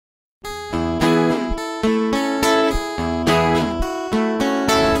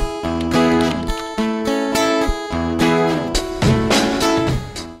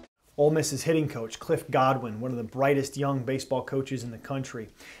Ole Miss's hitting coach, Cliff Godwin, one of the brightest young baseball coaches in the country,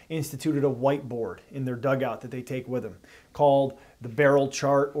 instituted a whiteboard in their dugout that they take with them called the barrel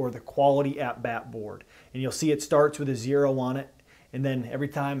chart or the quality at-bat board. And you'll see it starts with a 0 on it. And then every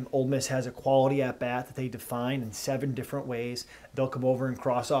time Ole Miss has a quality at-bat that they define in 7 different ways, they'll come over and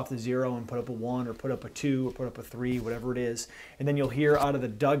cross off the 0 and put up a 1 or put up a 2 or put up a 3, whatever it is. And then you'll hear out of the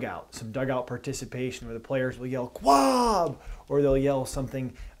dugout some dugout participation where the players will yell, "Quab!" or they'll yell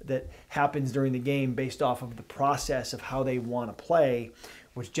something that happens during the game based off of the process of how they want to play,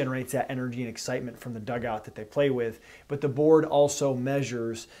 which generates that energy and excitement from the dugout that they play with. But the board also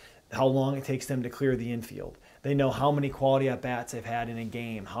measures how long it takes them to clear the infield. They know how many quality at-bats they've had in a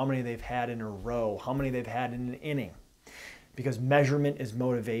game, how many they've had in a row, how many they've had in an inning. Because measurement is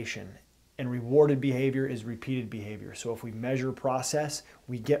motivation, and rewarded behavior is repeated behavior. So if we measure process,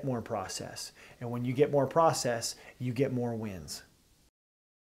 we get more process. And when you get more process, you get more wins.